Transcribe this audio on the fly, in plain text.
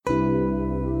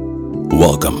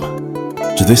Welcome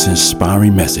to this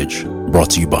inspiring message brought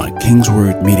to you by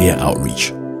Kingsword Media Outreach,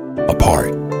 a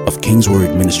part of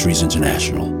Kingsword Ministries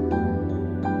International.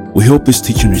 We hope this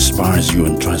teaching inspires you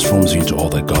and transforms you into all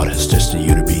that God has destined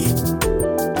you to be.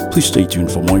 Please stay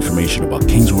tuned for more information about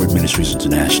Kingsword Ministries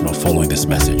International following this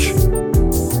message.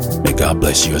 May God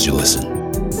bless you as you listen.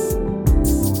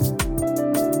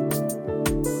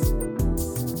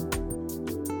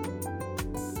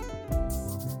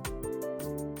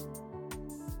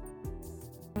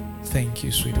 Thank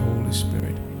you, sweet Holy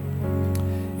Spirit,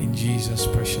 in Jesus'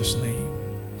 precious name.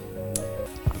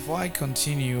 Before I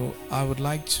continue, I would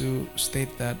like to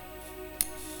state that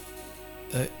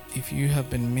if you have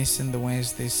been missing the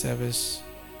Wednesday service,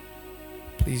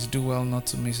 please do well not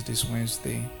to miss this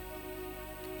Wednesday.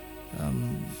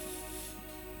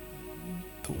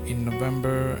 In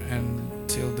November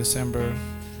until December,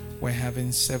 we're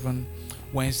having 7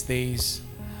 Wednesdays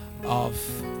of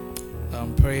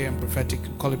prayer and prophetic,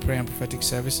 call it prayer and prophetic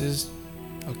services.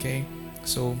 Okay,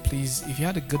 so please, if you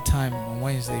had a good time on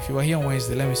Wednesday, if you were here on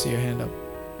Wednesday, let me see your hand up.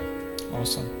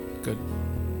 Awesome, good.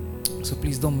 So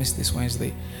please don't miss this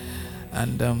Wednesday,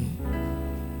 and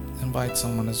invite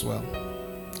someone as well.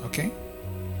 Okay,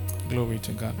 glory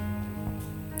to God.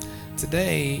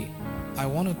 Today I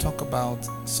want to talk about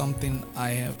something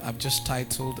I've just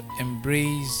titled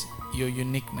 "Embrace Your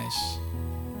Uniqueness."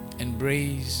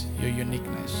 Embrace your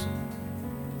uniqueness.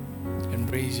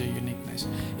 Embrace your uniqueness.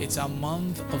 It's a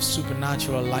month of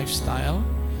supernatural lifestyle,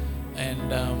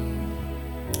 and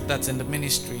that's in the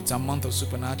ministry. It's a month of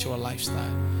supernatural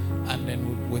lifestyle, and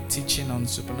then we're teaching on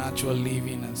supernatural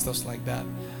living and stuff like that.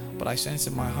 But I sense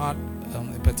in my heart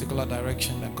a particular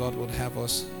direction that God would have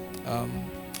us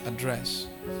address.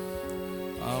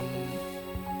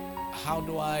 How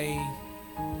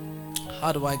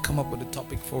do I come up with a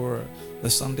topic for the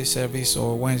Sunday service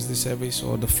or Wednesday service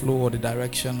or the flow or the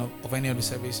direction of any of the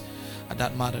service at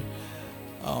that matter?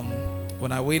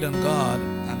 When I wait on God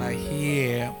and I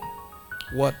hear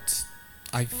what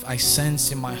I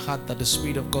sense in my heart that the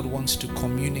Spirit of God wants to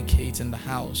communicate in the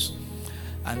house,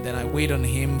 and then I wait on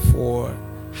Him for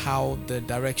how the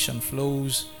direction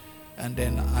flows, and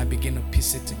then I begin to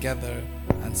piece it together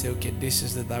and say, okay, this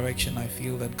is the direction I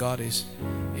feel that God is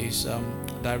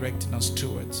directing us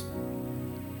towards.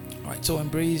 All right, so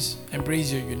embrace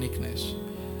your uniqueness.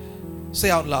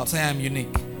 Say out loud, say I'm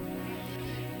unique.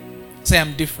 Say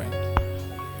I'm different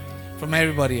from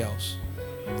everybody else.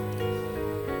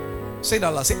 Say it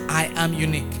out loud, say I am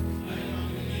unique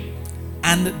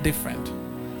and different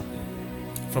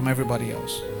from everybody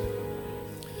else.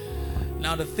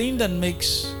 Now the thing that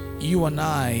makes you and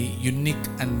I unique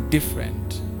and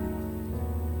different,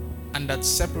 and that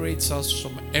separates us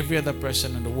from every other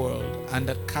person in the world, and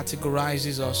that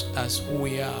categorizes us as who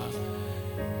we are,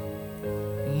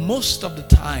 most of the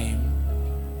time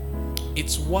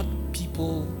it's what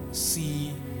people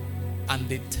see and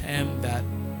they term that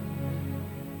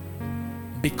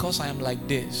because I am like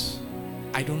this,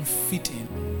 I don't fit in,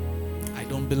 I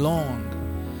don't belong.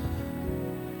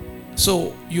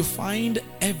 So you find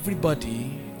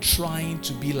everybody trying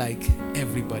to be like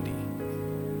everybody.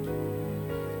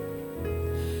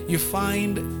 You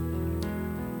find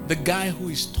the guy who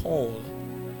is tall,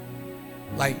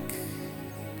 like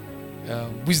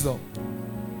Wisdom,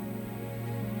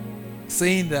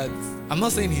 saying that, I'm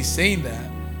not saying he's saying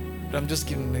that, but I'm just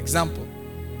giving an example.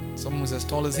 Someone who's as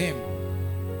tall as him,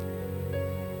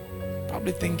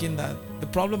 probably thinking that the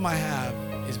problem I have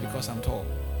is because I'm tall.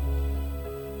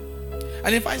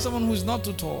 And you find someone who's not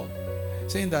too tall,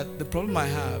 saying that the problem I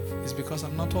have is because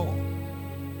I'm not tall.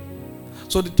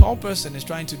 So the tall person is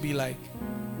trying to be like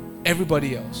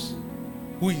everybody else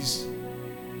who is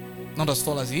not as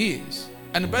tall as he is.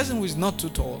 And the person who is not too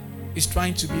tall is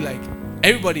trying to be like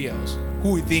everybody else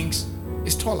who he thinks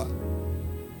is taller.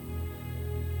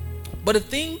 But the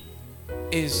thing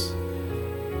is,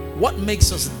 what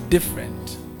makes us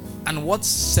different and what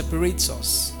separates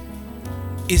us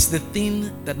is the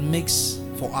thing that makes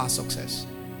for our success.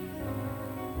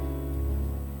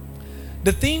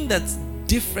 The thing that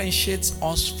differentiates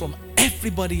us from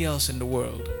everybody else in the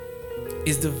world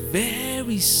is the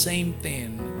very same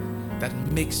thing that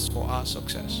makes for our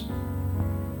success.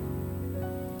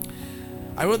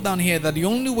 I wrote down here that the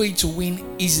only way to win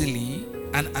easily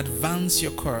and advance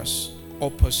your course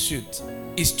or pursuit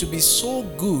is to be so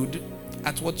good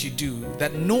at what you do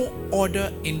that no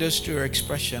other industry or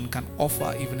expression can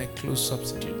offer even a close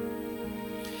substitute.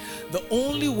 The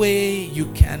only way you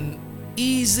can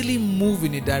easily move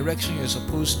in the direction you're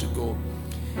supposed to go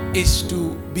is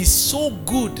to be so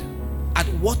good at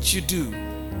what you do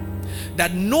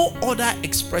that no other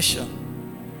expression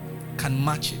can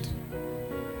match it.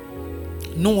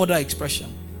 No other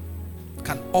expression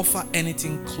can offer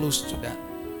anything close to that.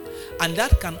 And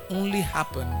that can only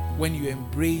happen when you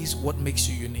embrace what makes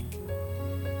you unique.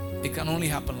 It can only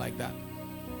happen like that.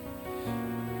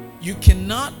 You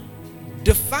cannot,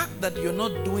 the fact that you're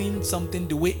not doing something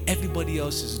the way everybody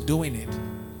else is doing it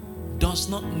does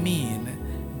not mean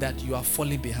that you are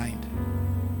falling behind.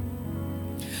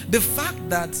 The fact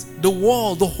that the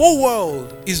whole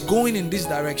world is going in this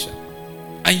direction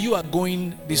and you are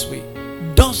going this way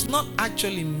does not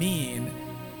actually mean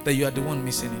that you are the one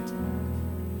missing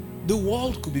it. The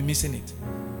world could be missing it.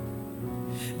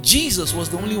 Jesus was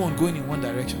the only one going in one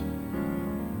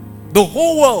direction. The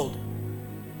whole world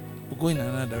will go in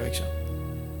another direction.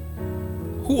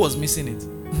 Who was missing it?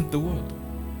 The world.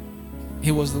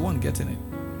 He was the one getting it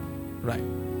right.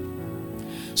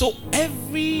 So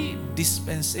every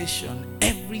dispensation,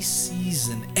 every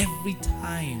season, every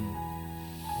time,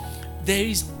 there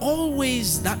is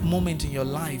always that moment in your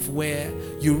life where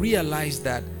you realize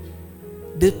that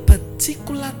the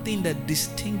particular thing that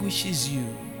distinguishes you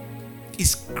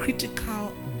is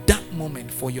critical that moment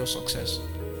for your success.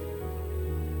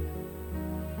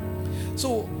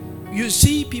 So you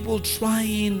see people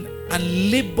trying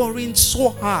and laboring so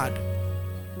hard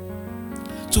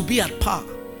to be at par.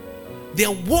 They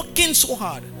are working so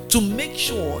hard to make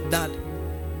sure that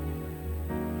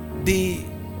they,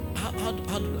 how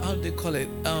do they call it?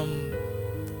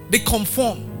 They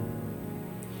conform,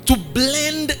 to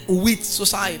blend with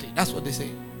society. That's what they say.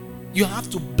 You have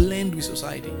to blend with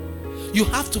society. You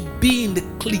have to be in the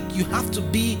clique. You have to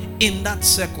be in that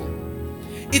circle.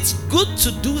 It's good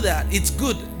to do that. It's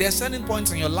good. There are certain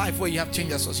points in your life where you have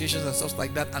changed associations and stuff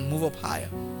like that and move up higher.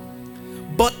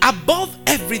 But above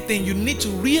everything, you need to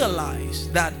realize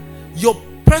that your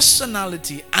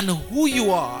personality and who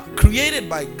you are, created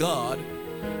by God,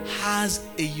 has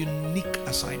a unique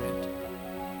assignment.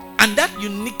 And that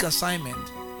unique assignment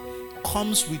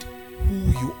comes with who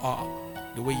you are,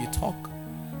 the way you talk,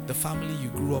 the family you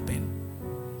grew up in.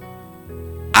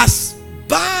 As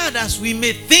bad as we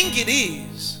may think it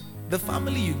is, the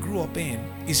family you grew up in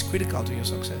is critical to your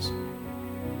success.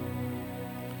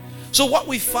 So what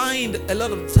we find a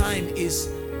lot of the time is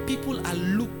people are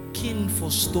looking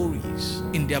for stories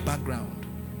in their background.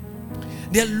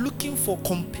 They're looking for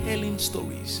compelling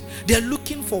stories. They're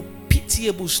looking for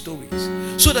pitiable stories.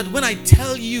 So that when I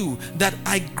tell you that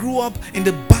I grew up in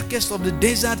the backest of the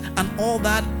desert and all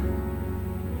that,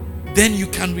 then you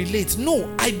can relate.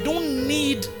 No, I don't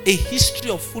need a history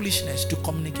of foolishness to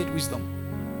communicate wisdom.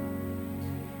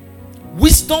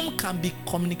 Wisdom can be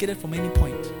communicated from any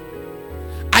point.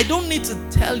 I don't need to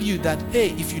tell you that,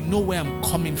 hey, if you know where I'm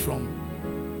coming from.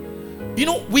 You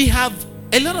know,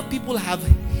 a lot of people have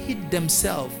hid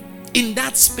themselves in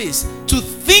that space to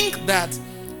think that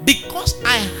because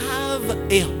I have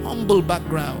a humble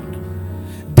background,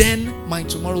 then my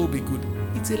tomorrow will be good.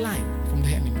 It's a lie from the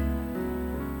enemy.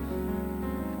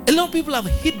 A lot of people have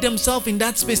hid themselves in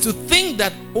that space to think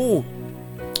that, oh,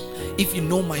 if you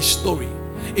know my story,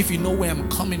 if you know where I'm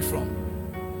coming from.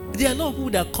 There are a lot of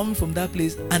people that are coming from that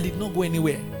place and did not go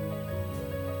anywhere.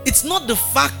 It's not the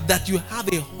fact that you have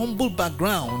a humble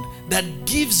background that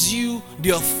gives you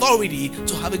the authority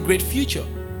to have a great future.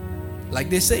 Like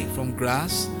they say, from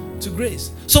grass to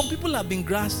grace. Some people have been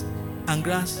grass and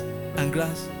grass and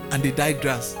grass and they died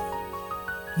grass.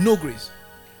 No grace.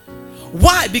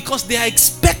 Why? Because they are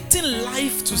expecting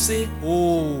life to say,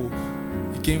 oh,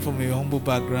 you came from a humble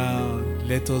background,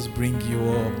 let us bring you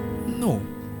up. No.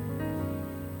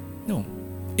 No.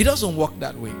 It doesn't work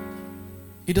that way.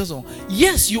 It doesn't.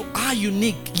 Yes, you are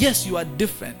unique. Yes, you are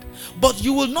different. But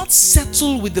you will not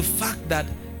settle with the fact that,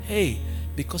 hey,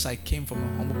 because I came from a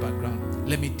humble background,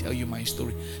 let me tell you my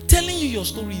story. Telling you your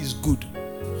story is good.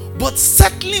 But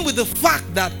settling with the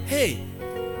fact that, hey,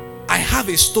 I have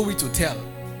a story to tell,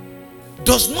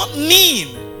 does not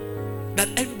mean that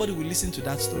everybody will listen to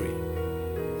that story.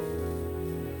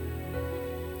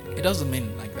 It doesn't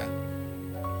mean like that.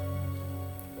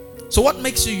 So what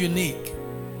makes you unique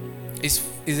is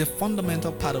a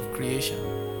fundamental part of creation.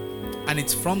 And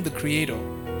it's from the Creator.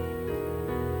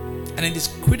 And it is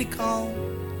critical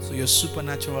to your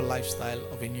supernatural lifestyle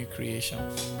of a new creation.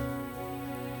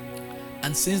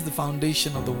 And since the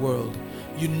foundation of the world,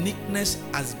 uniqueness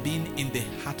has been in the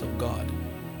heart of God.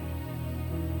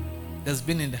 It has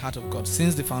been in the heart of God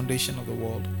since the foundation of the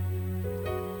world.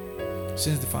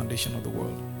 Since the foundation of the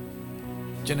world.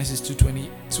 Genesis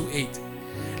 2:8.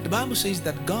 The Bible says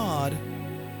that God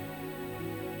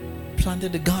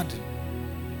planted a garden.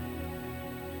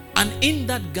 And in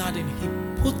that garden, He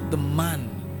put the man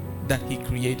that He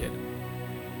created.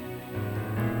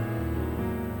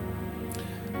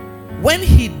 when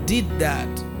he did that,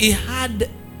 he had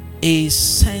a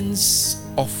sense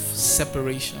of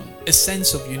separation, a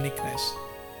sense of uniqueness.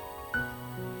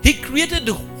 He created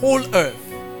the whole earth,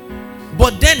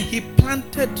 but then he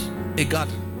planted a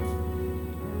garden.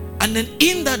 And then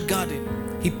in that garden,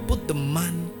 he put the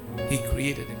man he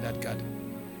created in that garden.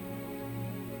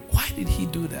 Why did he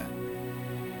do that?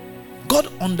 God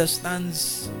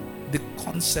understands the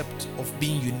concept of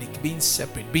being unique, being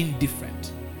separate, being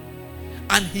different.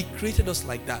 And he created us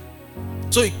like that.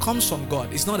 So it comes from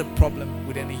God. It's not a problem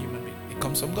with any human being. It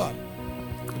comes from God.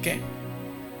 Okay?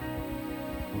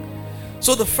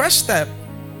 So the first step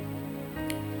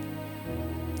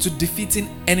to defeating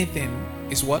anything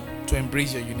is what? To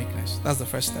embrace your uniqueness. That's the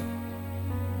first step.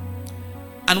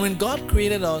 And when God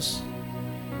created us,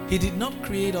 he did not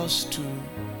create us to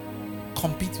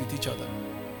compete with each other.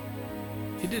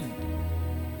 He didn't.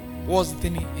 What was the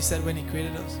thing he said when he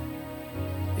created us?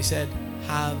 He said,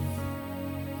 have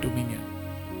dominion.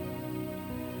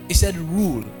 He said,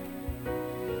 rule.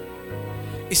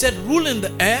 He said, rule in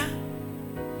the air,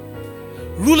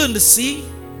 rule in the sea,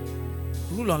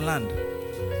 rule on land.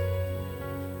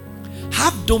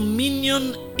 Have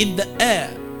dominion in the air,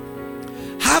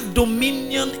 have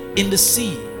dominion in the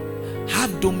sea,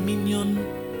 have dominion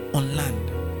on land.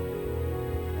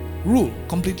 Rule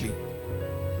completely.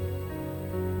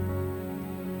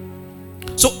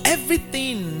 So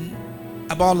everything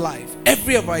about life,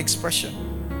 every of our expression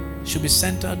should be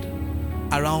centered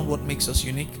around what makes us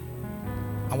unique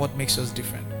and what makes us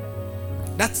different.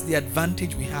 That's the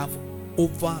advantage we have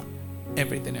over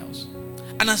everything else.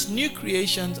 And as new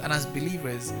creations and as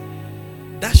believers,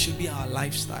 that should be our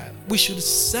lifestyle. We should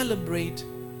celebrate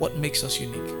what makes us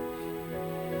unique.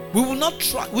 We will not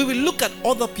try, we will look at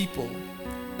other people,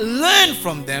 learn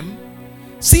from them,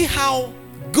 see how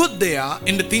good they are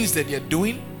in the things that they're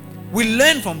doing. We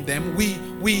learn from them.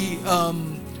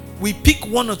 We pick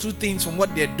one or two things from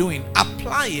what they're doing,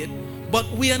 apply it, but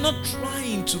we are not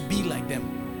trying to be like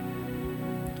them.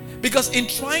 Because in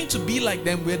trying to be like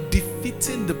them, we're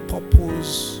defeating the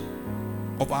purpose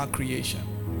of our creation.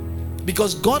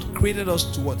 Because God created us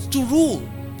to what? To rule,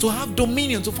 to have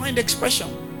dominion, to find expression.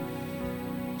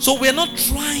 So we're not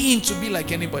trying to be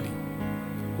like anybody.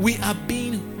 We are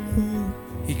being who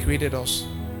he created us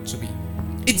to be.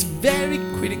 It's very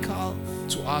critical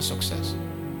to our success.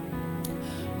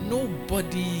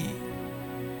 Nobody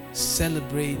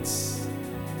celebrates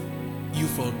you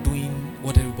for doing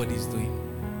what everybody's doing.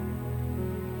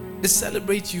 They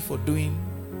celebrate you for doing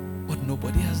what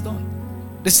nobody has done.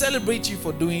 They celebrate you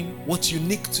for doing what's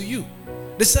unique to you.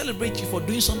 They celebrate you for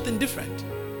doing something different.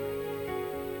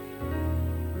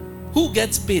 Who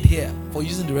gets paid here for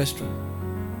using the restroom?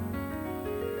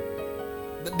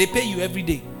 They pay you every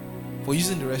day for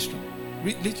using the restroom.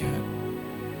 Lift your hand.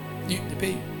 They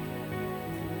pay you.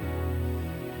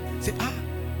 Say,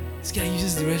 this guy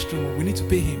uses the restroom. We need to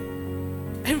pay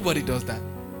him. Everybody does that.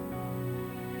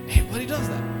 Everybody does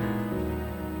that.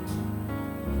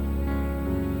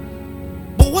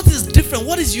 But what is different,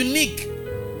 what is unique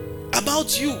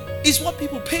about you is what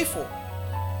people pay for.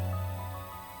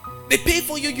 They pay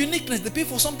for your uniqueness. They pay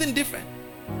for something different.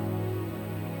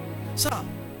 Sir,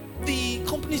 the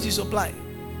companies you supply,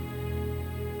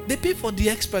 they pay for the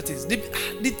expertise. The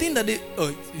thing that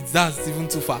that's even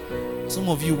too far. Some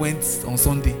of you went on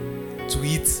Sunday to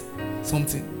eat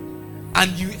something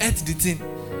and you ate the thing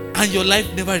and your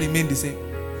life never remained the same.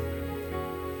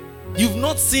 You've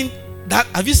not seen that.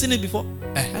 Have you seen it before?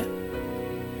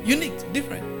 Unique,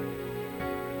 different.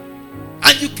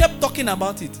 And you kept talking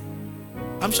about it.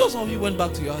 I'm sure some of you went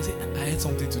back to your house and said, I ate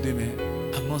something today,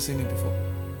 man. I've not seen it before.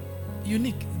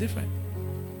 Unique, different.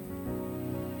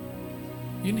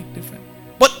 Unique, different.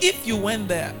 But if you went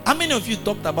there, how many of you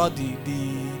talked about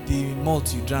the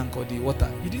malt you drank or the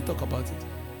water? You didn't talk about it.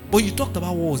 But you talked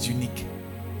about what was unique.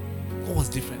 What was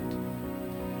different.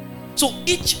 So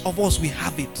each of us, we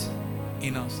have it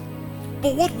in us.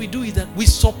 But what we do is that we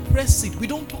suppress it. We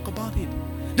don't talk about it.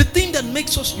 The thing that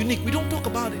makes us unique, we don't talk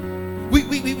about it. We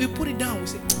put it down. We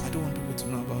say, I don't want people to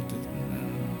know about it.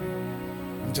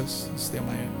 I'm just stay on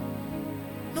my own.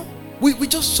 No, we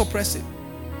just suppress it.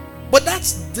 But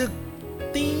that's the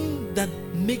thing that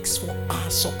makes for our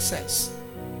success.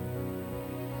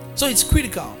 So it's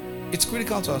critical. It's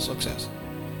critical to our success.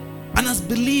 And as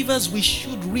believers, we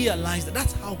should realize that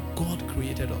that's how God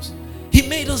created us. He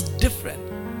made us different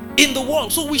in the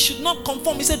world. So we should not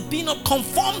conform. He said, be not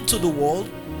conformed to the world,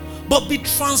 but be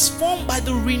transformed by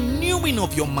the renewing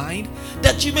of your mind,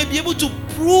 that you may be able to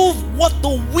prove what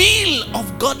the will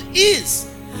of God is.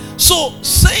 So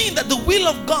saying that the will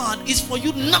of God is for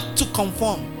you not to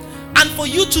conform, And for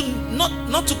you to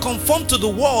not to conform to the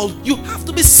world, you have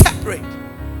to be separate.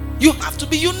 You have to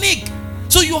be unique.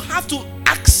 So you have to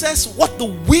access what the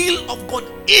will of God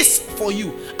is for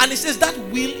you. And it says that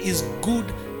will is good,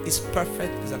 is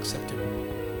perfect, is acceptable.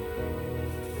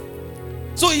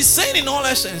 So he's saying in all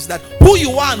essence that who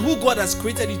you are and who God has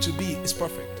created you to be is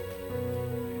perfect.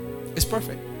 It's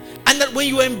perfect. And that when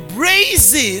you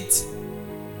embrace it,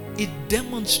 it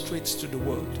demonstrates to the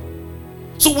world.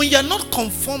 So when you're not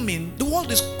conforming, the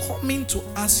world is coming to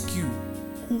ask you,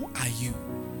 who are you?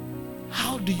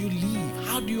 How do you live?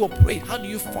 How do you operate? How do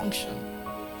you function?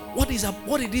 What is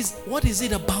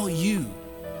it about you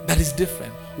that is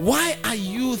different? Why are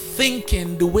you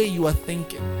thinking the way you are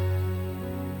thinking?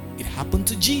 It happened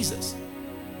to Jesus.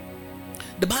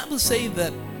 The Bible says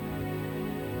that,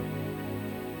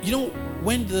 you know,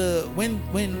 when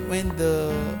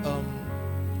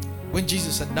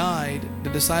Jesus had died, the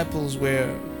disciples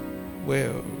were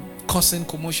causing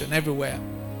commotion everywhere.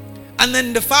 And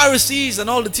then the Pharisees and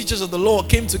all the teachers of the law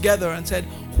came together and said,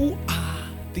 who are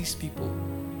these people?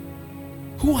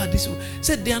 Who are these people?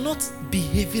 Said they are not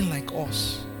behaving like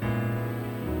us.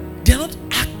 They are not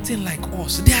acting like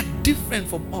us. They are different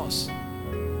from us.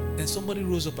 Then somebody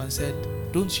rose up and said,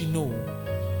 don't you know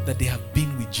that they have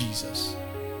been with Jesus?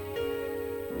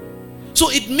 So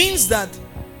it means that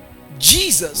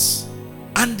Jesus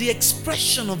and the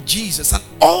expression of Jesus and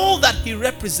all that he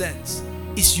represents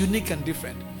is unique and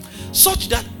different, such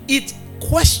that it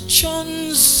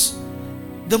questions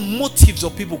the motives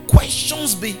of people,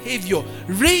 questions behavior,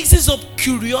 raises up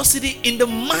curiosity in the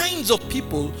minds of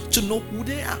people to know who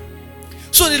they are.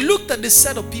 So they looked at the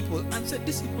set of people and said,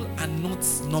 these people are not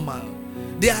normal.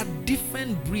 They are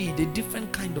different breed, a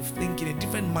different kind of thinking, a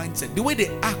different mindset. The way they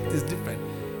act is different.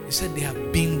 He said they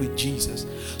have been with Jesus.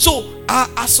 So our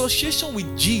association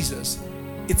with Jesus,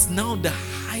 it's now the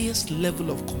highest level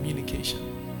of communication,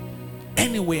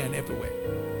 anywhere and everywhere.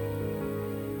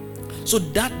 So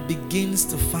that begins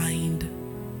to find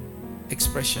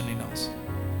expression in us.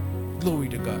 Glory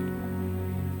to God.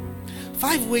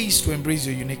 5 ways to embrace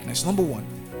your uniqueness. Number 1,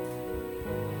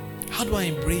 how do I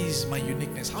embrace my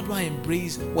uniqueness? How do I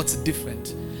embrace what's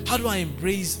different? How do I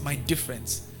embrace my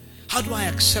difference? How do I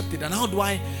accept it? And how do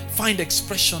I find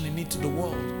expression in it to the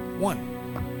world?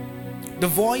 1, the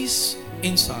voice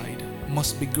inside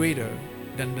must be greater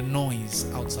than the noise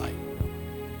outside.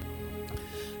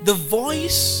 The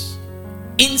voice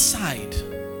inside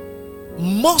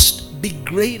must be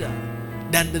greater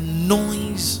than the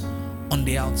noise on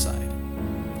the outside.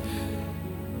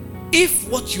 If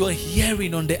what you are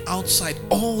hearing on the outside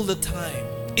all the time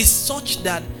is such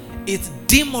that it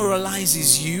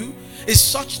demoralizes you, is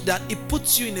such that it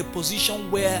puts you in a position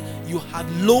where you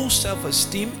have low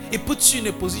self-esteem, it puts you in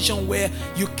a position where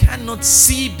you cannot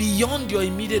see beyond your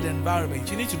immediate environment,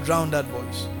 you need to drown that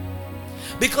voice.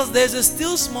 Because there's a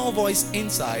still small voice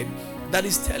inside that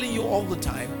is telling you all the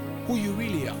time who you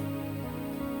really are.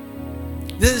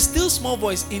 There's a still small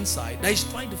voice inside that is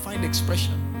trying to find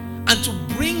expression and to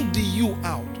bring the you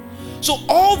out. So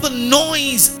all the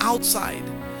noise outside,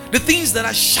 the things that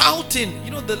are shouting,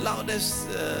 you know, the loudest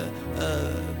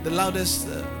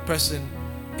person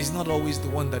is not always the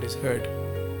one that is heard.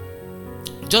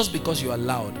 Just because you are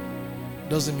loud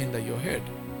doesn't mean that you're heard.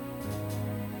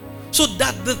 So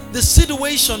that the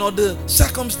situation or the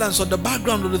circumstance or the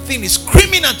background of the thing is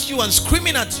screaming at you and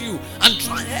screaming at you and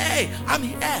trying, hey, I'm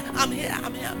here.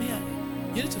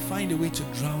 You need to find a way to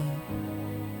drown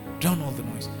all the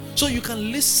noise, so you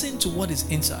can listen to what is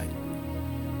inside.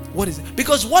 What is it?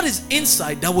 Because what is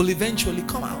inside that will eventually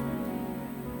come out.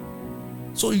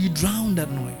 So you drown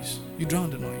that noise. You drown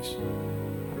the noise.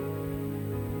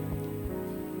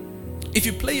 If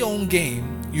you play your own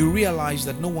game, you realize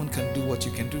that no one can do what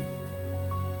you can do.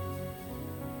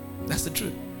 That's the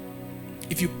truth.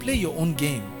 If you play your own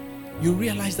game, you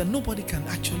realize that nobody can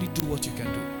actually do what you can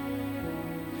do.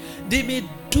 They may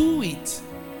do it,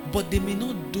 but they may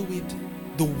not do it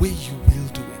the way you will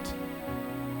do it.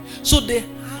 So there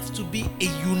have to be a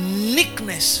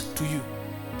uniqueness to you.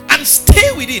 And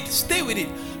stay with it. Stay with it.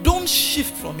 Don't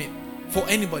shift from it for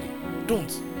anybody.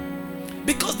 Don't.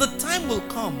 Because the time will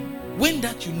come when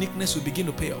that uniqueness will begin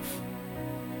to pay off.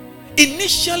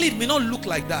 Initially, it may not look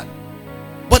like that.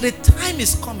 But the time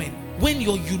is coming when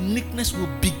your uniqueness will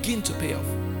begin to pay off.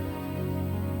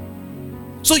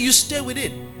 So you stay with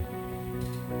it.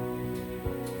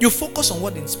 You focus on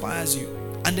what inspires you,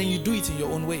 and then you do it in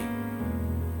your own way.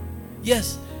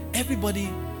 Yes, everybody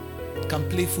can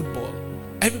play football.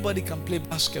 Everybody can play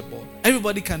basketball.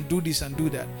 Everybody can do this and do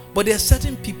that. But there are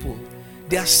certain people,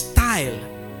 their style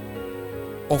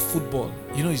of football,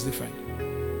 you know, is different.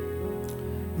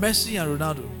 Messi and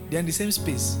Ronaldo, They're in the same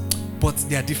space, but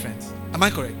they are different. Am I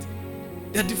correct?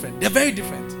 They're different. They're very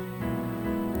different.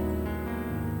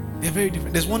 They're very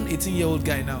different. There's one 18-year-old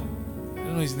guy now. I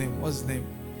don't know his name. What's his name?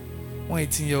 One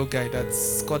 18-year-old guy that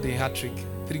scored a hat trick,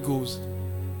 3 goals.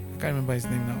 I can't remember his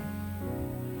name now.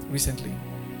 Recently.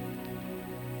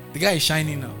 The guy is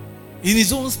shining now. In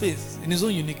his own space, in his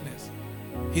own uniqueness.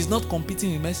 He's not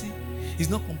competing with Messi. He's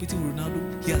not competing with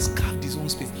Ronaldo. He has carved his own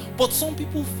space. But some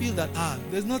people feel that,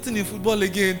 there's nothing in football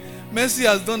again. Messi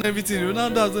has done everything.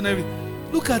 Ronaldo has done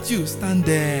everything. Look at you. Stand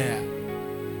there.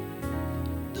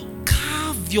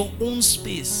 Carve your own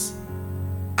space.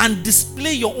 And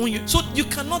display your own. So you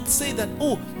cannot say that,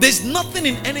 there's nothing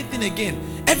in anything again.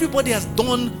 Everybody has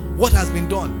done what has been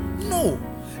done. No.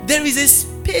 There is a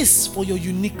space for your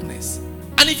uniqueness.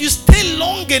 And if you stay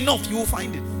long enough, you will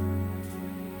find it.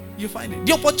 You find it.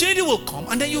 The opportunity will come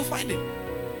and then you'll find it.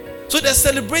 So they're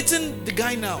celebrating the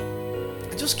guy now.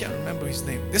 I just can't remember his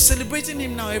name. They're celebrating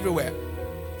him now everywhere.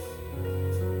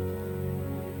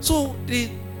 So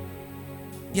he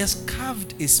has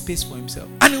carved a space for himself.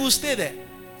 And he will stay there.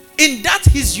 In that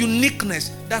his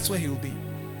uniqueness, that's where he will be.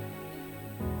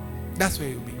 That's where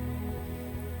he will be.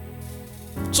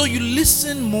 So you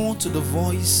listen more to the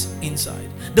voice inside.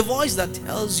 The voice that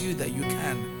tells you that you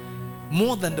can.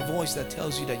 More than the voice that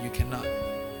tells you that you cannot.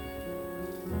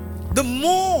 The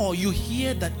more you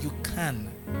hear that you can.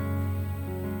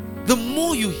 The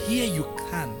more you hear you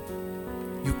can.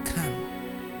 You can.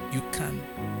 You can.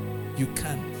 You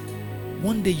can.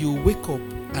 One day you wake up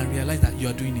and realize that you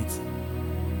are doing it.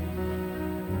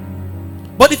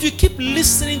 But if you keep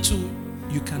listening to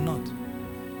you cannot.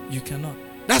 You cannot.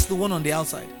 That's the one on the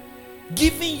outside.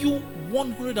 Giving you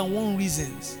 101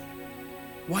 reasons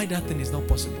why that thing is not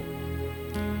possible.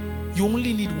 You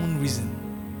only need one reason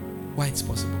why it's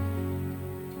possible.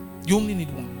 You only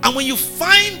need one. And when you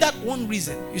find that one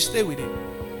reason, you stay with it.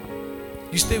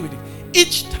 You stay with it.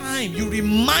 Each time you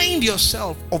remind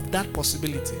yourself of that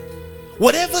possibility.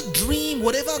 Whatever dream,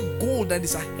 whatever goal that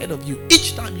is ahead of you,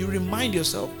 each time you remind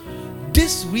yourself,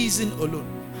 this reason alone.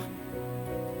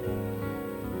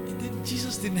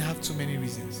 Jesus didn't have too many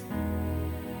reasons.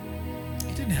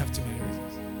 He didn't have too many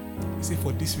reasons. He said,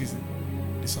 for this reason,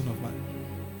 the Son of Man.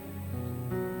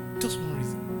 Just one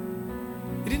reason.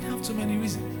 He didn't have too many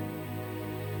reasons.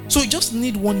 So you just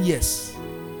need one yes.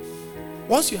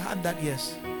 Once you had that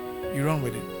yes, you run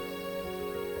with it.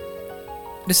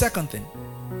 The second thing,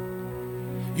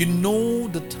 you know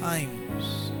the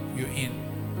times you're in.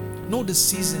 Know the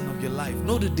season of your life.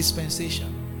 Know the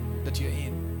dispensation that you're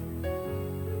in.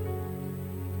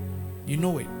 You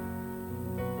know it.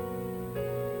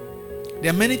 There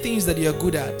are many things that you are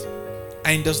good at,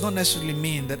 and it does not necessarily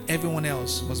mean that everyone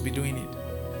else must be doing it.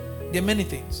 There are many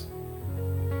things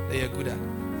that you are good at.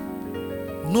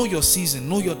 Know your season,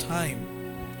 know your time.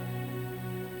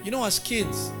 You know, as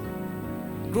kids,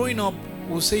 growing up,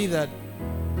 we'll say that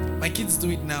my kids do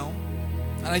it now,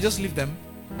 and I just leave them.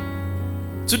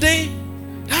 Today,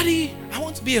 Daddy, I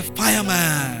want to be a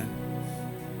fireman.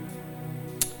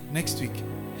 Next week,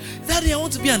 Daddy, I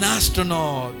want to be an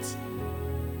astronaut.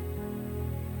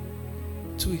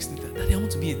 2 weeks later, Daddy, I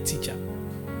want to be a teacher.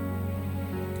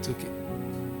 It's okay.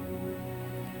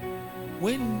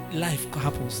 When life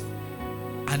happens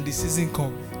and the season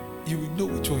comes, you will know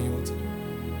which one you want to do.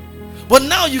 But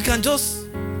now you can just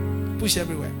push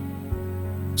everywhere.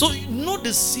 So know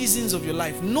the seasons of your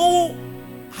life. Know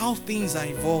how things are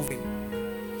evolving.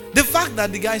 The fact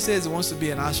that the guy says he wants to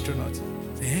be an astronaut.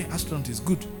 Say, hey, astronaut is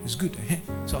good. It's good.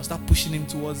 So I'll start pushing him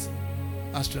towards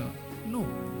astronaut. No.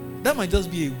 That might just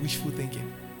be a wishful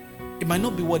thinking. It might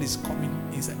not be what is coming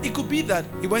inside. It could be that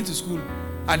he went to school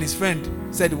and his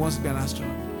friend said he wants to be an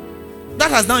astronaut.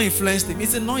 That has now influenced him.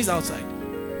 It's a noise outside.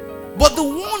 But the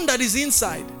one that is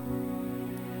inside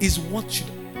is what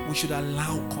we should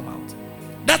allow come out.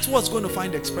 That's what's going to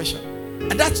find expression.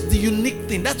 And that's the unique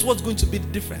thing. That's what's going to be the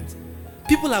difference.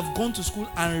 People have gone to school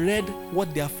and read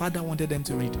what their father wanted them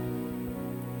to read.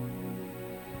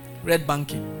 Read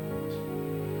banking.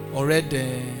 Or read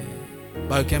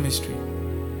biochemistry.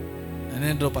 And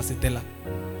ended up as a teller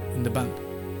in the bank.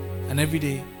 And every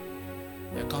day,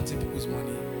 you're counting people's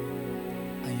money.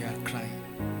 And you're crying.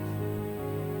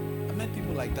 I met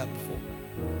people like that before.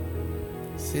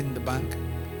 Sit in the bank.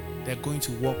 They're going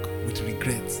to work with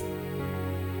regrets.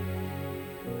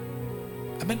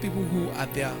 I met people who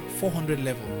at their 400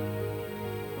 level,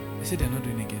 they say they're not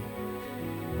doing it again.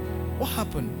 What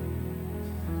happened?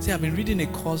 Say, I've been reading a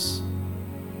course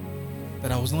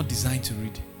that I was not designed to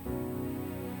read.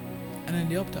 And then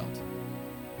they opt out.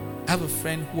 I have a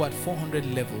friend who at 400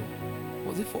 level,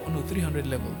 was it 300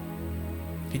 level?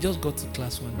 He just got to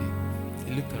class one day.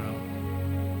 He looked around.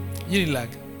 Unilag.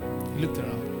 He looked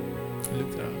around.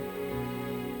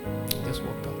 Just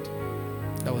walked out.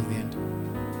 That was the end.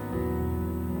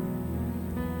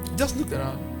 Just looked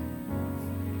around.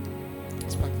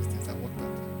 Just packed his things and walked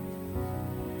out.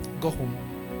 Go home.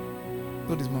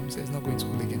 Told his mom, said he's not going to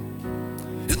school again.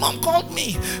 His mom called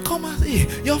me. Come and see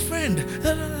your friend.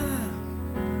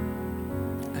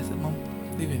 I said, Mom,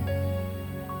 leave him.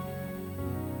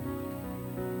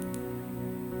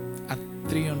 At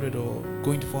 300 or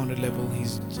going to 400 level,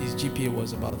 his GPA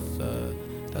was about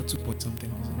that 2 point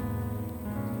something.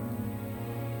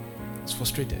 He's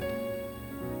frustrated.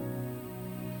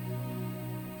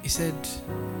 He said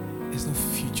there's no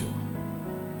future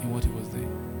in what he was doing.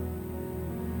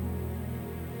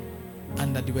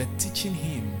 And that they were teaching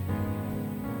him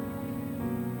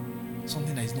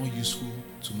something that is not useful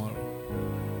tomorrow.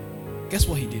 Guess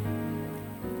what he did?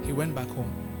 He went back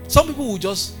home. Some people will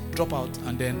just drop out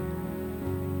and then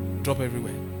drop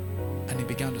everywhere. And he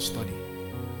began to study.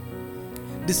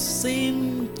 The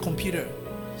same computer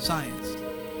science,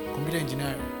 computer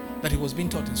engineering that he was being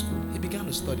taught in school, he began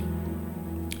to study.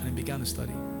 And he began to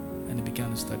study. And he began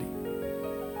to study.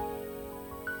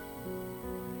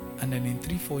 And then in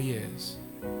 3-4 years,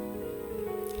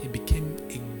 he became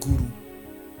a guru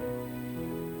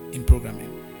in programming.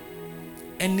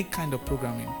 Any kind of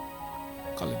programming,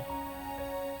 call him.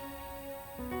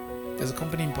 There's a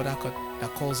company in Port Harcourt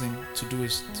that calls him to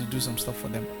do some stuff for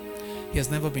them. He has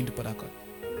never been to Port Harcourt.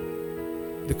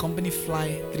 The company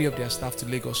fly 3 of their staff to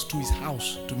Lagos, to his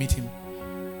house, to meet him,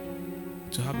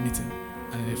 to have a meeting,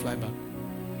 and then they fly back.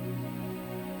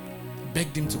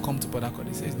 Begged him to come to Port Harcourt.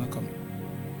 He said he's not coming.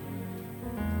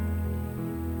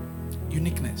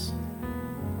 Uniqueness.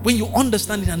 When you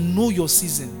understand it and know your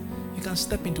season, you can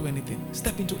step into anything,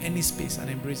 step into any space and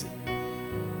embrace it.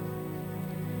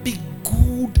 Be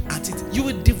good at it. You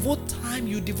will devote time,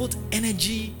 you devote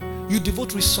energy, you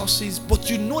devote resources, but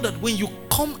you know that when you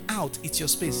come out, it's your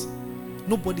space.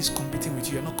 Nobody's competing with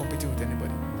you. You're not competing with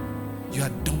anybody. You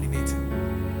are dominating.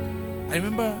 I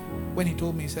remember when he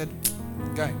told me, he said,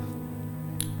 Guy,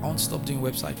 I want to stop doing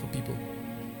website for people.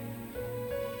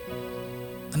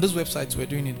 And those websites were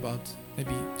doing it about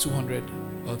maybe 200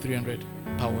 or 300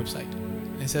 per website.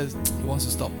 And he says he wants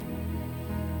to stop.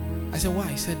 I said, why?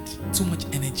 He said, too much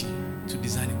energy to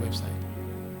design a website.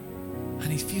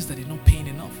 And he feels that he's not paying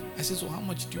enough. I said, so how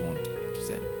much do you want? He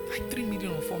said, like 3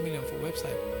 million or 4 million for a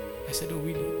website. I said, oh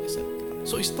really? I said,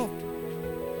 so he stopped.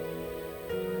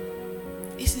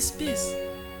 It's his space.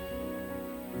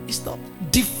 He stopped.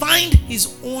 Defined his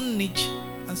own niche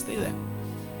and stay there.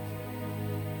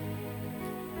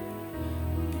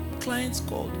 Clients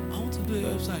called, I want to do a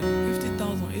website,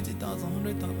 50,000, 80,000,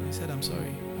 100,000. He said, I'm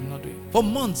sorry, I'm not doing it. For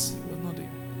months, he was not doing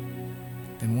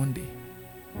it. Then one day,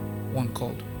 one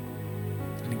called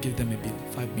and he gave them a bill,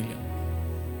 5 million.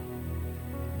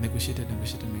 Negotiated.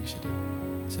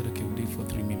 Said, okay, we'll do it for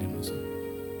 3 million or so.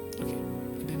 Okay,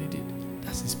 and then he did.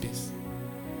 That's his space.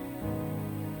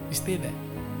 He stayed there.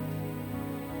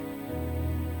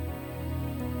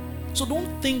 So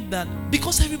don't think that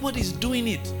because everybody is doing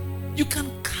it, you can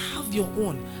carve your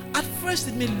own. At first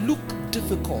it may look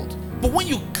difficult, but when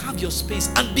you carve your space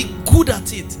and be good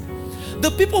at it,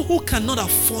 the people who cannot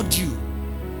afford you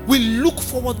will look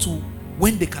forward to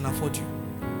when they can afford you,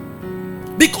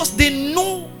 because they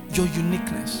know your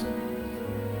uniqueness.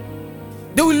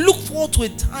 They will look forward to a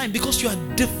time because you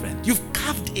are different. You've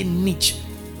carved a niche.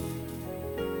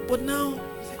 But now,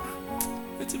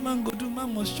 what man go do?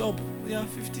 Man must shop. Yeah,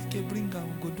 50k bring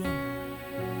and go do.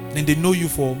 Then they know you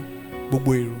for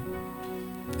Boboiru.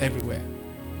 Everywhere.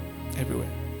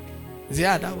 They say,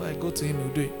 that way I go to him, he'll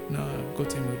do it. No, go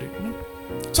to him, he'll do it. No.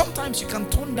 Sometimes you can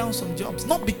turn down some jobs,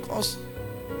 not because,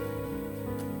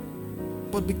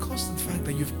 but because of the fact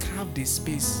that you've carved a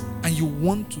space and you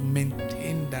want to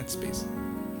maintain that space.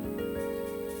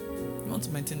 You want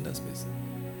to maintain that space.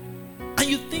 And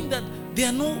you think that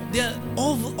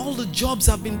all the jobs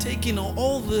have been taken, or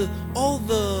all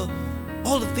the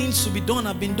things to be done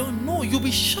have been done. No, you'll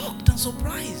be shocked and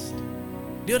surprised.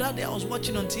 The other day I was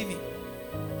watching on TV.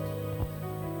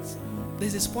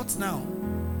 There's a sport now.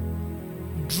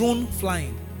 Drone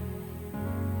flying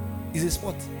is a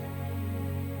sport.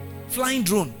 Flying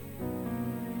drone.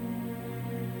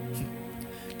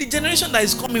 The generation that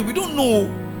is coming, we don't know.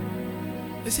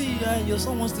 They say, your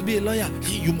son wants to be a lawyer.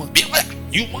 You must be a lawyer.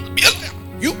 You must be a lawyer.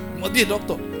 You must be a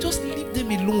doctor. Just leave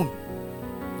them alone.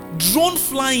 Drone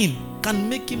flying can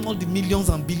make him all the millions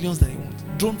and billions that he wants.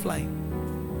 Drone flying.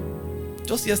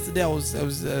 Just yesterday I was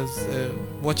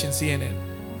watching CNN,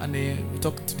 and we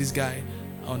talked to this guy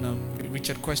on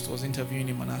Richard Quest was interviewing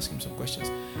him and asking him some questions.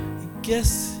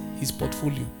 Guess his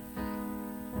portfolio.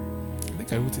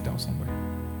 I wrote it down somewhere.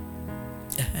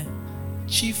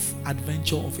 Chief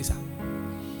Adventure Officer.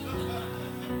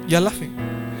 You're laughing.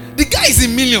 The guy is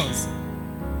in millions.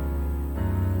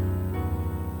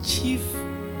 Chief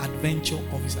Adventure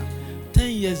Officer.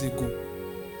 10 years ago,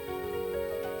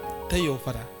 tell your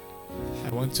father, I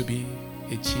want to be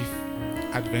a Chief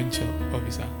Adventure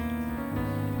Officer.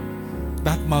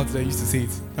 That mouth that I used to say it,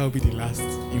 that will be the last.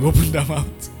 You open that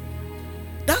mouth.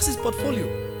 That's his portfolio.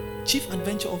 Chief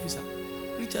Adventure Officer.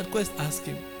 Richard Quest asked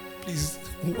him, please,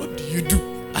 what do you do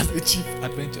as a Chief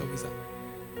Adventure Officer?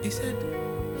 He said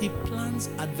he plans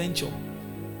adventure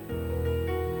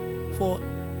for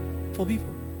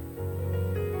people.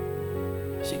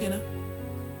 Shigena.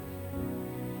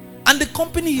 And the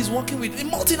company he's working with, a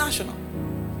multinational.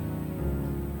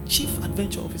 Chief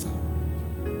Adventure Officer.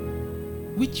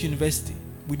 Which university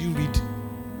would you read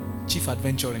Chief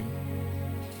Adventuring?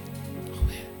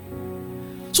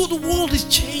 So the world is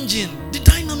changing. The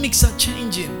dynamics are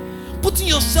changing. Putting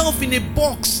yourself in a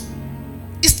box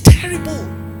is terrible.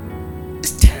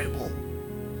 It's terrible.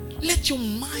 Let your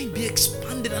mind be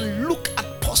expanded and look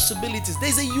at possibilities.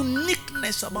 There's a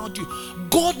uniqueness about you.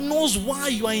 God knows why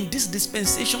you are in this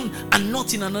dispensation and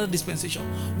not in another dispensation.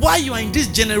 Why you are in this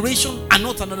generation and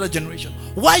not another generation.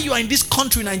 Why you are in this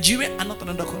country, Nigeria, and not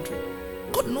another country.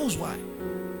 God knows why.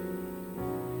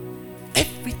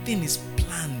 Everything is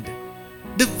planned.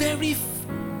 The very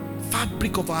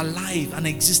fabric of our life and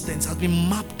existence has been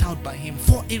mapped out by Him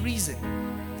for a reason.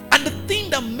 And the thing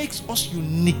that makes us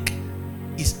unique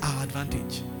is our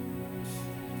advantage.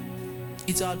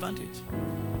 It's our advantage.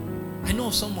 I know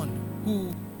of someone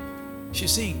who, she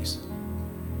sings.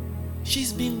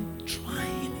 She's been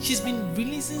trying. She's been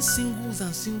releasing singles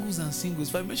and singles and singles.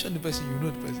 If I mention the person, you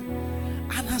know the person.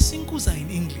 And her singles are in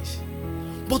English.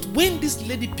 But when this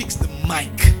lady picks the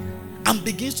mic and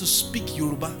begins to speak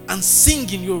Yoruba and sing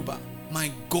in Yoruba,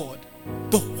 my God,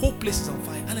 the whole place is on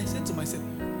fire. And I said to myself,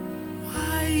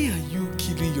 why are you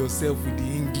killing yourself with the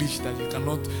English that you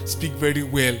cannot speak very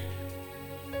well?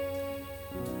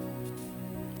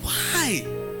 Why?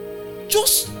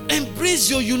 Just embrace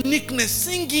your uniqueness.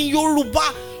 Sing in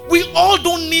Yoruba. We all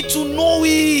don't need to know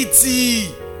it.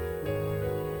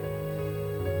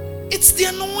 It's the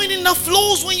anointing that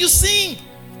flows when you sing.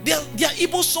 There are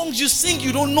Igbo songs you sing,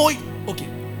 you don't know it. Okay,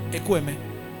 Ekweme.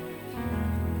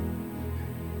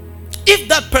 If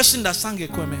that person that sang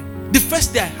Ekweme, the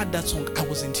first day I heard that song, I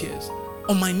was in tears.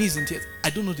 On my knees in tears. I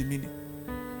don't know the meaning.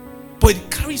 But it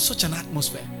carries such an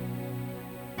atmosphere.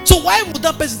 So why would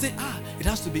that person say, it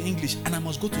has to be English and I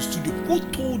must go to studio? Who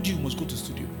told you must go to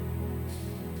studio?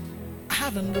 I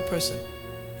have another person.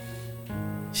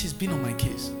 She's been on my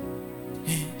case.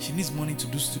 She needs money to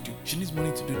do studio. She needs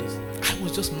money to do this. I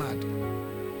was just mad.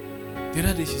 The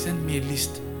other day she sent me a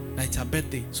list that it's her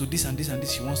birthday. So this and this and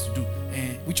this she wants to do.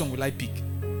 Which one will I pick?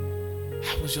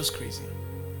 I was just crazy.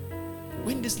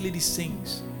 When this lady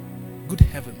sings, good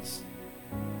heavens,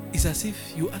 it's as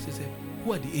if you ask yourself,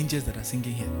 who are the angels that are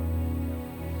singing here?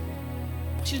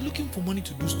 But she's looking for money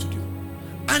to do studio.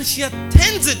 And she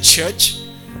attends a church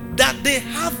that they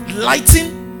have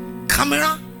lighting,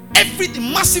 camera,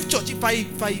 everything, massive church. If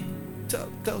I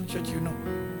tell church, you know,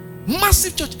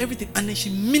 massive church, everything. And then she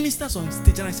ministers on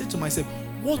stage. And I said to myself,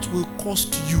 what will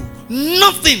cost you?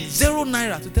 Nothing. 0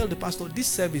 naira to tell the pastor, this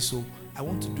service, so I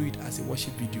want to do it as a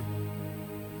worship video.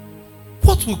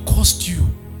 What will cost you?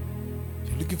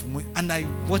 You're looking for money. And I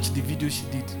watched the video she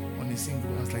did on a single.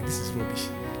 I was like, this is rubbish.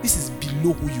 This is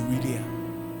below who you really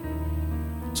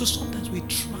are. So sometimes we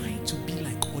try to be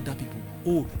like other people.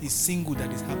 Oh, it's single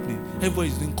that is happening. Everybody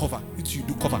is doing cover. You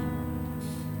do cover.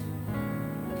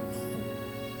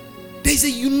 There's a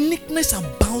uniqueness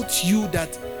about you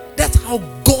that's how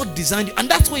God designed you. And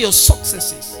that's where your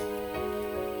success is.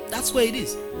 That's where it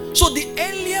is. So the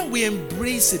earlier we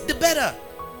embrace it, the better.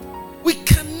 We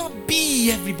cannot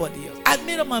be everybody else. I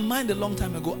made up my mind a long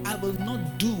time ago. I will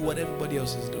not do what everybody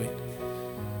else is doing.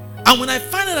 And when I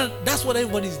find out that that's what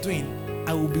everybody is doing,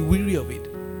 I will be weary of it.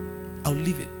 I'll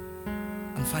leave it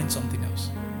and find something else.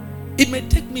 It may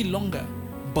take me longer,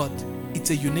 but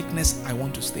it's a uniqueness I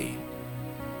want to stay in.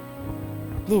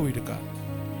 Glory to God.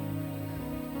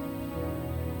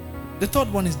 The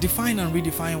third one is define and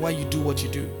redefine why you do what you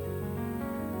do.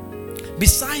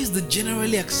 Besides the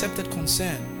generally accepted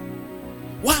concern,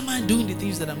 why am I doing the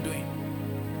things that I'm doing?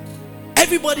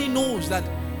 Everybody knows that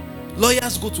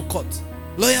lawyers go to court,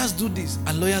 lawyers do this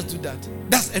and lawyers do that.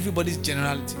 That's everybody's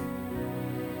generality.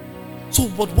 So,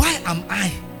 but why am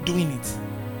I doing it?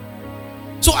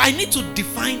 So I need to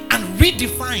define and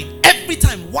redefine every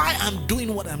time why I'm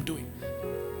doing what I'm doing.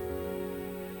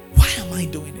 Why am I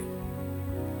doing it?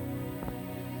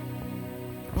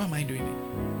 Why am I doing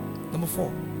it? Number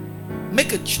 4,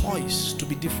 make a choice to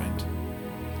be different.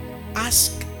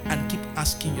 Ask and keep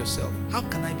asking yourself, how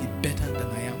can I be better than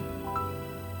I am?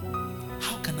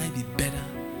 How can I be better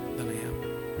than I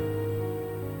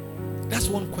am? That's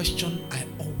one question I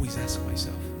always ask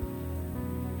myself.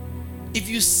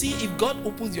 If God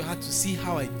opens your heart to see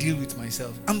how I deal with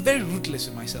myself, I'm very ruthless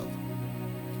with myself.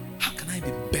 How can I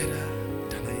be better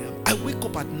than I am? I wake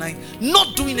up at night,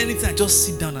 not doing anything. I just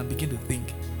sit down and begin to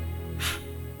think,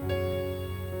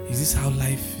 is this how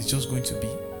life is just going to be?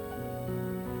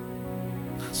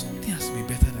 Something has to be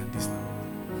better than this now.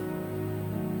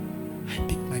 I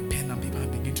pick my pen and paper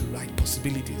and begin to write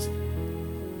possibilities.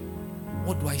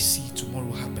 What do I see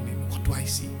tomorrow happening? What do I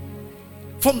see?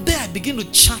 From there, I begin to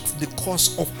chart the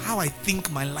course of how I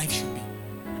think my life should be.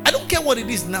 I don't care what it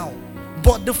is now,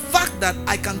 but the fact that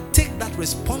I can take that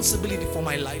responsibility for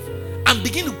my life and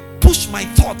begin to push my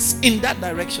thoughts in that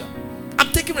direction,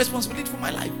 I'm taking responsibility for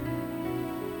my life.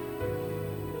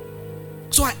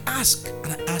 So I ask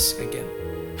and I ask again,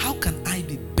 how can I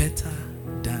be better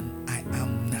than I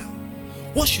am now?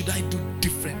 What should I do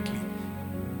differently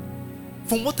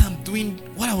from what I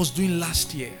was doing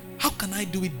last year? How can I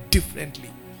do it differently?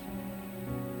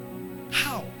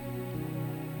 How?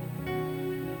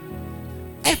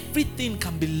 Everything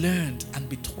can be learned and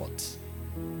be taught.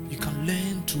 You can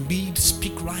learn to read,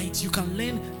 speak right. You can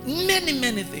learn many,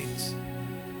 many things.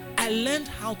 I learned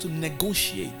how to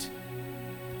negotiate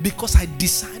because I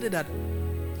decided that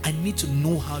I need to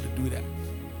know how to do that.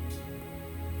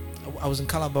 I was in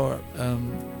Calabar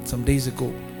some days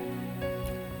ago.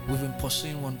 We've been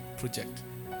pursuing one project.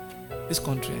 This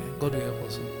country, God will help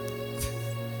us.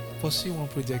 Pursue one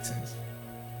project since.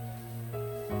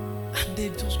 And they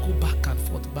just go back and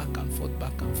forth, back and forth,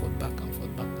 back and forth, back and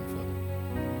forth, back and forth.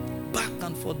 Back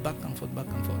and forth, back and forth, back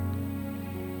and forth.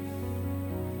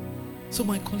 So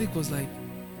my colleague was like,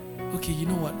 okay, you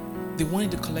know what? They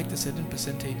wanted to collect a certain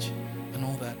percentage and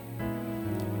all that.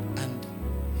 And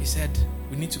he said,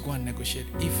 we need to go and negotiate.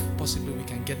 If possibly we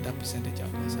can get that percentage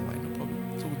out. I said, right, no problem.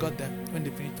 So we got there. When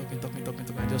they finished talking,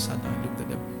 I just sat down and looked at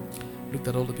them. Looked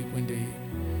at all the people in the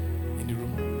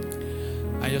room.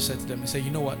 I just said to them, I said,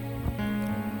 you know what?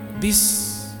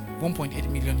 This 1.8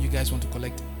 million you guys want to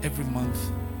collect every month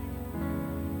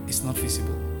is not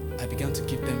feasible. I began to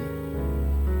give them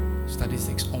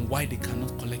statistics on why they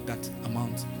cannot collect that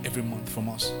amount every month from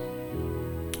us.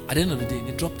 At the end of the day,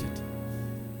 they dropped it.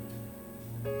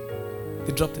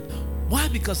 They dropped it. Why?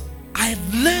 Because I've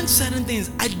learned certain things.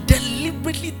 I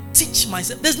deliberately teach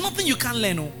myself. There's nothing you can't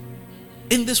learn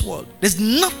in this world. There's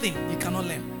nothing you cannot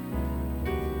learn.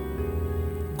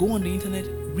 Go on the internet,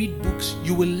 read books.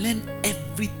 You will learn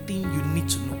everything you need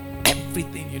to know.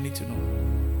 Everything you need to know.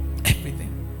 Everything.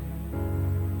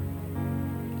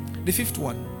 The 5th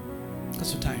one,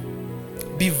 that's the time.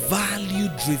 Be value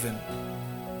driven.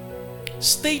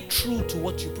 Stay true to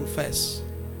what you profess.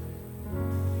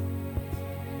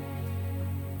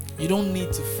 You don't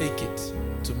need to fake it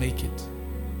to make it.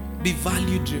 Be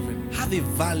value driven. Have a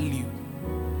value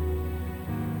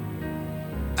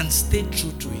and stay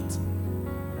true to it.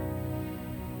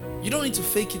 You don't need to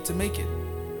fake it to make it.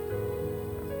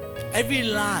 Every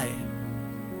lie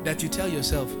that you tell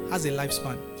yourself has a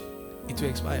lifespan. It will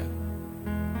expire.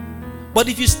 But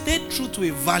if you stay true to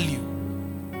a value,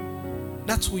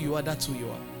 that's who you are, that's who you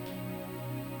are.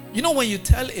 You know, when you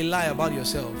tell a lie about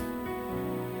yourself,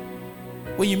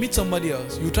 when you meet somebody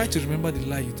else, you try to remember the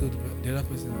lie you told the other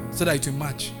person so that it will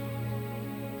match.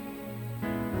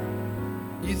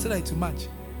 So that it will match.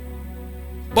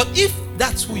 But if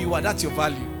that's who you are, that's your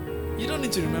value, you don't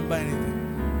need to remember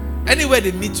anything. Anywhere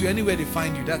they meet you, anywhere they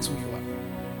find you, that's who you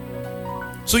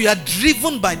are. So you are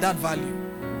driven by that value.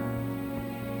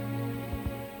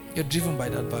 You're driven by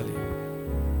that value.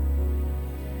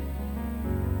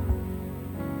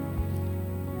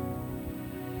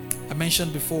 I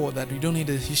mentioned before that we don't need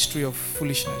a history of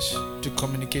foolishness to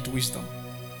communicate wisdom.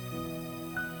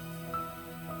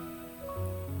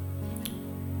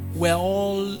 We're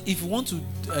all, if you want to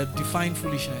define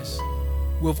foolishness,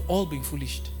 we've all been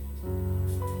foolish.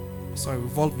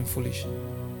 We've all been foolish.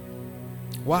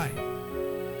 Why?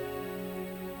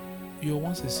 You were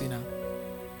once a sinner.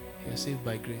 You're saved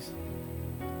by grace.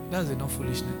 That's enough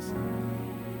foolishness.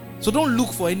 So don't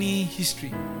look for any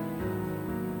history.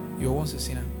 You were once a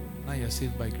sinner. Now you're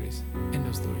saved by grace. End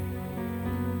of story.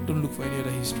 Don't look for any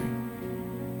other history.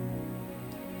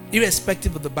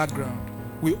 Irrespective of the background,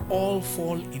 we all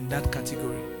fall in that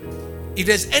category. If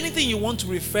there's anything you want to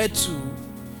refer to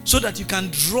so that you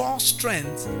can draw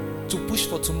strength to push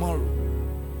for tomorrow,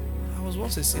 I was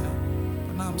once a sinner,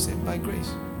 but now I'm saved by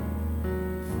grace.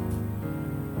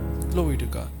 Glory to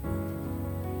God.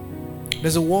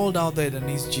 There's a world out there that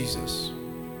needs Jesus.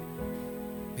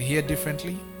 They hear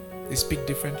differently. They speak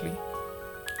differently.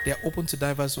 They are open to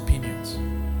diverse opinions.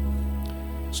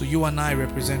 So you and I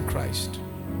represent Christ.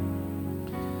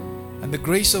 And the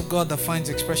grace of God that finds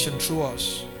expression through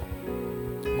us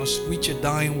must reach a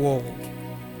dying world,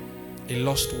 a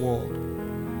lost world.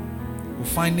 We're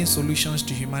finding solutions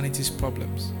to humanity's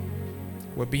problems.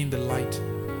 We're being the light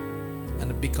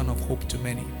and a beacon of hope to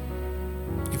many.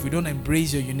 If we don't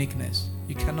embrace your uniqueness,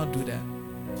 you cannot do that.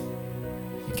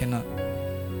 You cannot.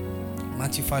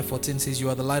 Matthew 5:14 says, "You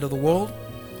are the light of the world.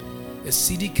 A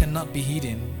city cannot be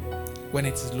hidden when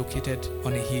it is located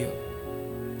on a hill."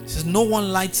 It says, "No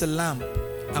one lights a lamp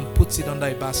and puts it under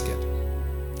a basket.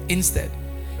 Instead,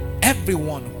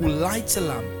 everyone who lights a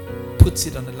lamp puts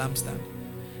it on the lampstand.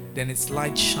 Then its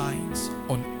light shines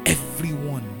on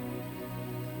everyone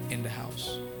in the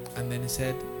house." And then he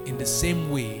said, "In the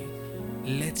same way,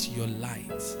 let your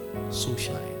light so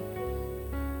shine."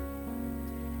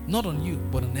 Not on you,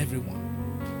 but on everyone.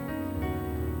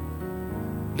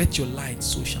 Let your light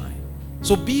so shine.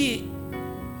 So be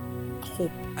a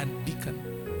hope and beacon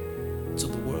to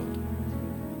the world.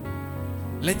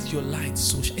 Let your light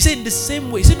so shine. He said, in the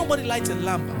same way. He said, nobody lights a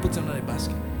lamp and puts it under a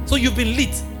basket. So you've been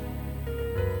lit.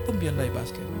 Don't be under a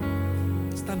basket.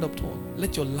 Stand up tall.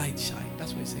 Let your light shine.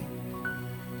 That's what he's saying.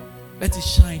 Let it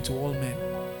shine to all men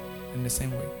in the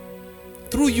same way.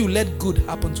 Through you, let good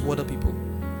happen to other people.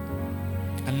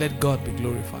 And let God be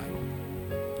glorified.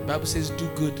 The Bible says, do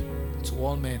good to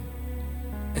all men,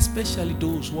 especially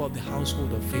those who are of the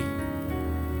household of faith.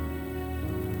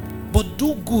 But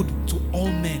do good to all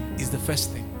men is the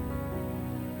first thing.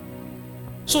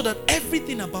 So that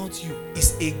everything about you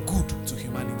is a good to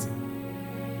humanity.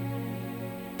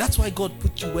 That's why God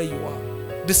put you where you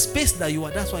are. The space that you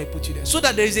are, that's why He put you there. So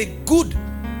that there is a good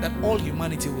that all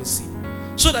humanity will see.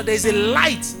 So that there is a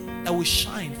light that will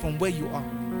shine from where you are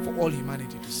for all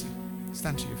humanity to see.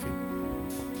 Stand to your feet.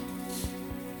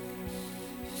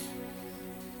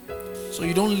 So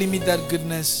you don't limit that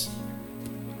goodness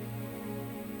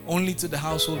only to the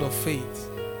household of faith.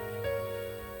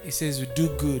 It says we do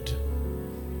good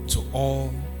to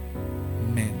all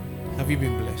men. Have you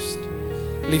been blessed?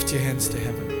 Lift your hands to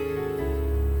heaven.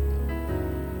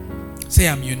 Say,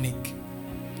 I'm unique.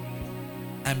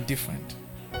 I'm different.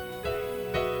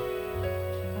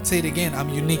 Say it again. I'm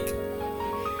unique.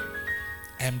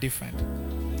 I am different.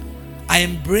 I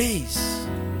embrace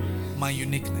my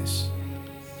uniqueness.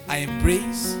 I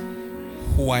embrace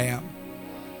who I am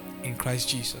in Christ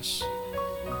Jesus.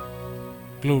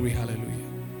 Glory, hallelujah.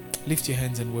 Lift your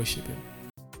hands and worship Him.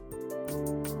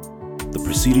 The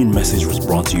preceding message was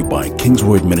brought to you by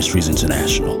Kingsword Ministries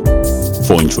International.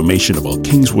 For information about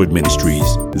Kingsword Ministries,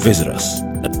 visit us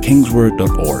at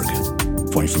kingsword.org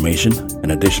for information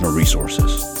and additional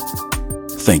resources.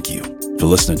 Thank you for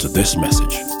listening to this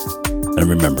message. And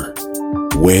remember,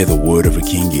 where the word of a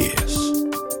king is,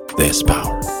 there's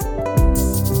power.